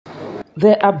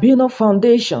The Albino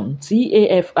Foundation,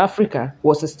 TAF Africa,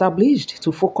 was established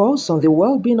to focus on the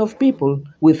well-being of people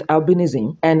with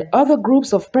albinism and other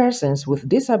groups of persons with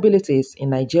disabilities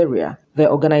in Nigeria.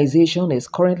 The organization is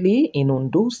currently in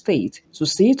Ondo State to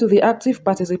see to the active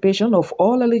participation of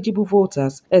all eligible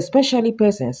voters, especially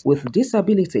persons with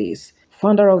disabilities.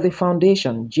 Founder of the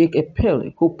foundation, Jake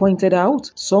Epelle, who pointed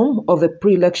out some of the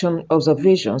pre-election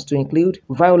observations to include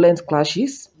violent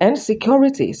clashes and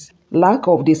securities, lack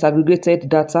of disaggregated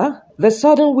data, the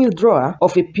sudden withdrawal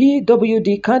of a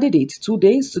PWD candidate 2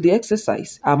 days to the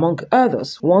exercise, among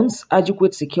others, wants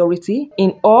adequate security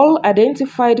in all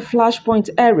identified flashpoint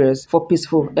areas for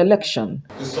peaceful election.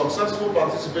 The successful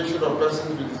participation of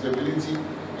persons with disability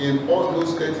in Ondo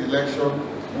State election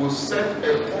will set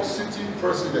a positive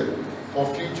precedent for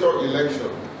future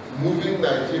election, moving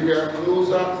Nigeria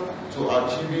closer to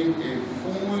achieving a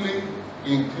fully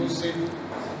inclusive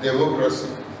democracy.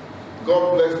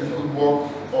 God bless the good work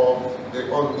of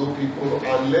the Ondo people,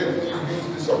 and let me use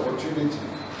this opportunity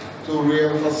to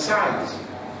re-emphasize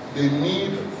the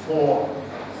need for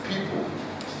people,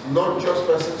 not just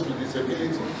persons with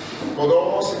disability, but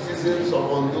all citizens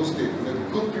of Ondo State, the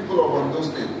good people of Ondo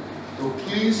State, to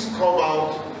please come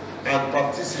out and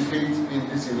participate in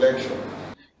this election.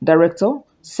 Director,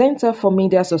 Center for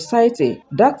Media Society,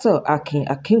 Dr. Akin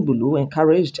Akingbulu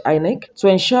encouraged INEC to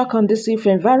ensure conducive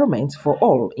environment for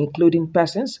all, including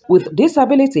persons with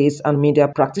disabilities and media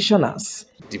practitioners.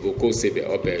 The Boko Sebe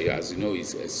Epelle, as you know,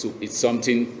 it's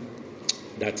something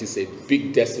that is a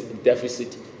big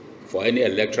deficit for any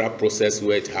electoral process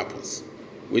where it happens.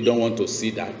 We don't want to see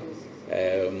that.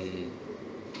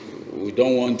 We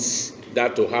don't want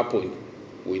that to happen.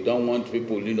 We don't want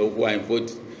people, who are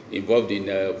involved in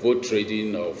vote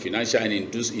trading or financial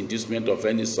inducement of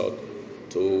any sort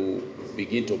to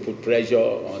begin to put pressure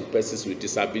on persons with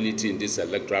disability in this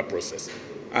electoral process.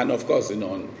 And of course,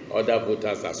 on other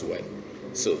voters as well.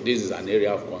 So this is an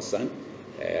area of concern,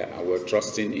 and we're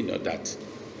trusting, that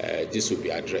this will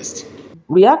be addressed.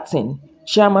 Reacting,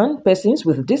 Chairman, Persons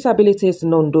with Disabilities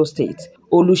in Ondo State,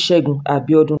 Olusegun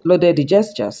Abiodun, lauded the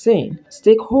gesture, saying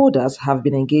stakeholders have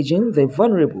been engaging the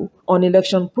vulnerable on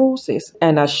election process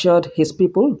and assured his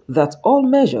people that all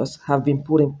measures have been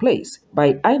put in place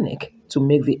by INEC to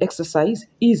make the exercise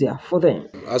easier for them.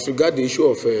 As regards the issue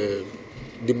of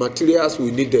the materials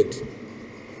we needed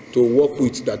to work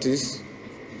with, that is,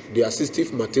 the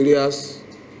assistive materials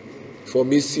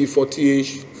from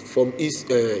EC40H, from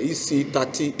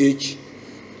EC30H,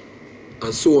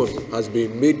 and so on, has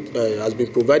been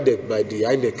provided by the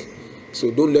INEC. So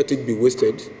don't let it be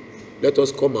wasted. Let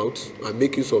us come out and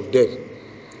make use of them.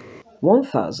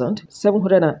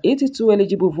 1,782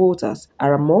 eligible voters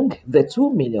are among the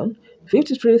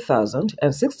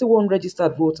 2,053,061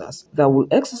 registered voters that will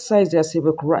exercise their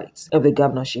civic rights in the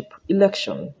governorship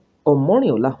election.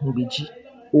 Omorinola, Hungbeji,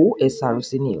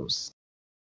 OSRC News.